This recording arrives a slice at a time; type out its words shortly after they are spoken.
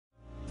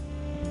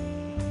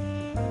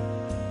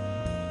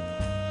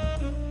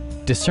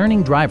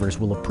discerning drivers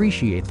will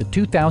appreciate the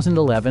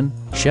 2011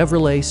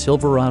 Chevrolet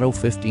Silverado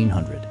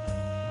 1500.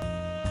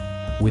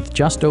 With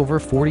just over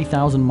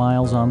 40,000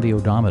 miles on the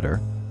odometer,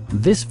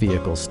 this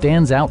vehicle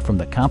stands out from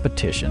the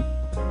competition.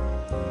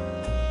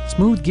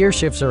 Smooth gear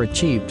shifts are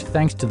achieved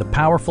thanks to the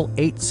powerful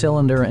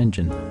 8-cylinder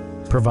engine,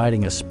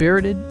 providing a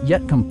spirited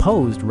yet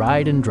composed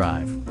ride and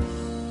drive.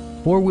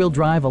 Four-wheel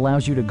drive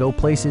allows you to go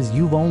places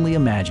you've only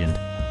imagined.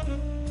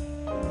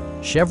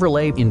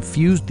 Chevrolet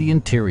infused the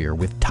interior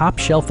with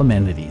top-shelf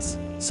amenities,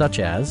 such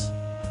as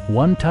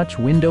one-touch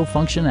window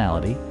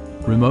functionality,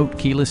 remote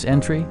keyless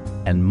entry,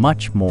 and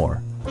much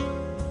more.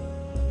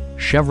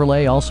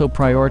 Chevrolet also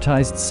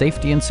prioritized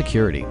safety and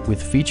security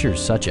with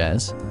features such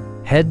as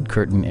head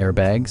curtain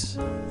airbags,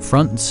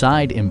 front and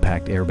side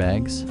impact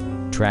airbags,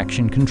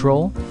 traction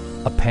control,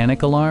 a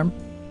panic alarm,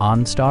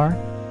 OnStar,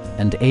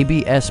 and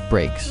ABS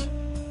brakes.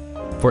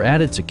 For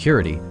added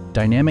security,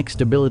 dynamic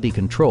stability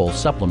control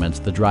supplements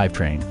the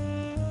drivetrain.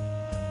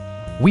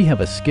 We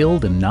have a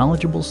skilled and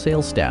knowledgeable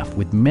sales staff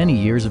with many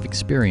years of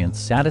experience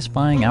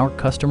satisfying our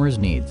customers'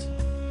 needs.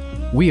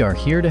 We are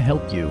here to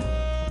help you.